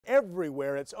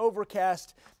everywhere. It's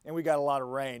overcast and we got a lot of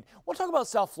rain. We'll talk about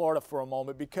South Florida for a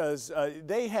moment because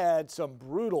they had some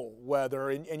brutal weather,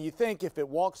 and you think if it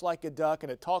walks like a duck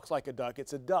and it talks like a duck,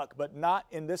 it's a duck, but not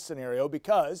in this scenario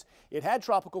because it had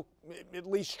tropical, at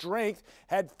least strength,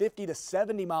 had 50 to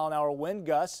 70 mile-an-hour wind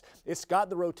gusts. It's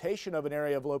got the rotation of an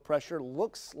area of low pressure,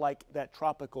 looks like that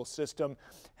tropical system.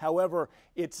 However,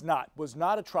 was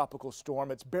not a tropical storm.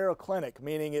 It's baroclinic,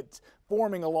 meaning it's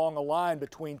forming along a line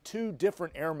between two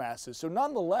different air masses. So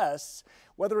nonetheless,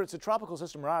 whether it's a tropical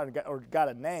system or not, or got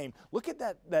a name, look at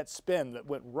that spin that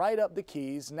went right up the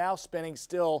Keys, now spinning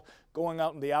still going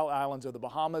out in the out islands of the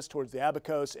Bahamas towards the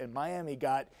Abacos, and Miami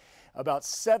got about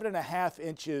 7.5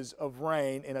 inches of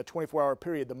rain in a 24-hour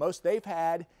period, the most they've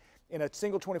had in a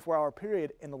single 24-hour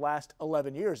period in the last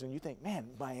 11 years. And you think, man,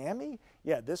 Miami?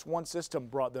 Yeah, this one system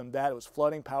brought them that. It was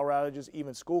flooding, power outages,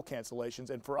 even school cancellations.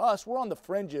 And for us, we're on the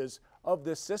fringes of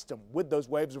this system with those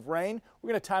waves of rain. We're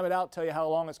going to time it out, tell you how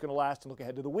long it's going to last, and look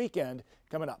ahead to the weekend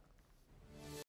coming up.